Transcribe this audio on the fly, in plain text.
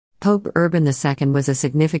Pope Urban II was a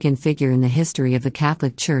significant figure in the history of the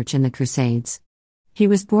Catholic Church and the Crusades. He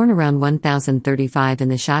was born around 1035 in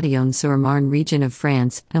the Châtillon-sur-Marne region of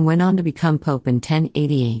France and went on to become pope in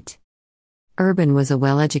 1088. Urban was a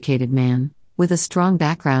well-educated man, with a strong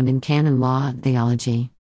background in canon law and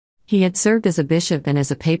theology. He had served as a bishop and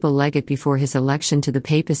as a papal legate before his election to the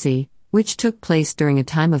papacy, which took place during a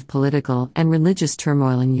time of political and religious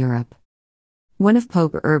turmoil in Europe. One of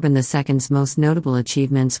Pope Urban II's most notable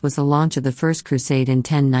achievements was the launch of the First Crusade in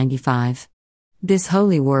 1095. This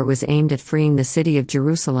holy war was aimed at freeing the city of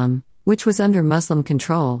Jerusalem, which was under Muslim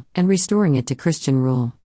control, and restoring it to Christian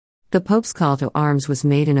rule. The Pope's call to arms was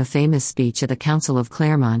made in a famous speech at the Council of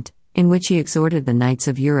Clermont, in which he exhorted the knights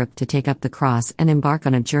of Europe to take up the cross and embark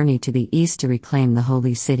on a journey to the east to reclaim the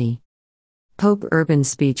Holy City. Pope Urban's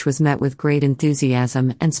speech was met with great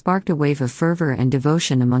enthusiasm and sparked a wave of fervor and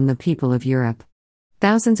devotion among the people of Europe.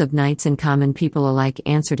 Thousands of knights and common people alike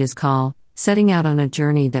answered his call, setting out on a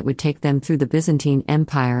journey that would take them through the Byzantine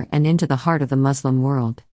Empire and into the heart of the Muslim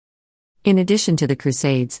world. In addition to the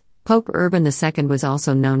Crusades, Pope Urban II was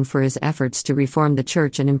also known for his efforts to reform the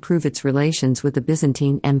Church and improve its relations with the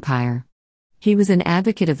Byzantine Empire. He was an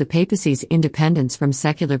advocate of the papacy's independence from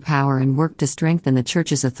secular power and worked to strengthen the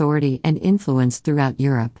Church's authority and influence throughout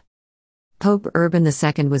Europe. Pope Urban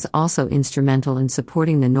II was also instrumental in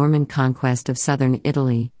supporting the Norman conquest of southern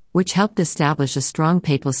Italy, which helped establish a strong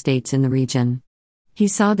papal states in the region. He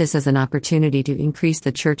saw this as an opportunity to increase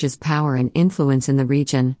the Church's power and influence in the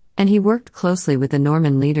region, and he worked closely with the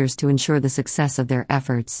Norman leaders to ensure the success of their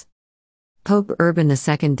efforts. Pope Urban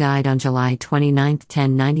II died on July 29,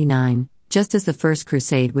 1099, just as the First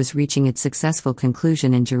Crusade was reaching its successful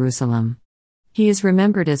conclusion in Jerusalem. He is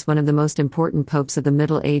remembered as one of the most important popes of the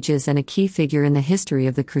Middle Ages and a key figure in the history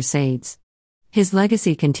of the Crusades. His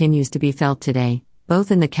legacy continues to be felt today,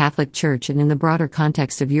 both in the Catholic Church and in the broader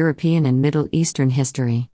context of European and Middle Eastern history.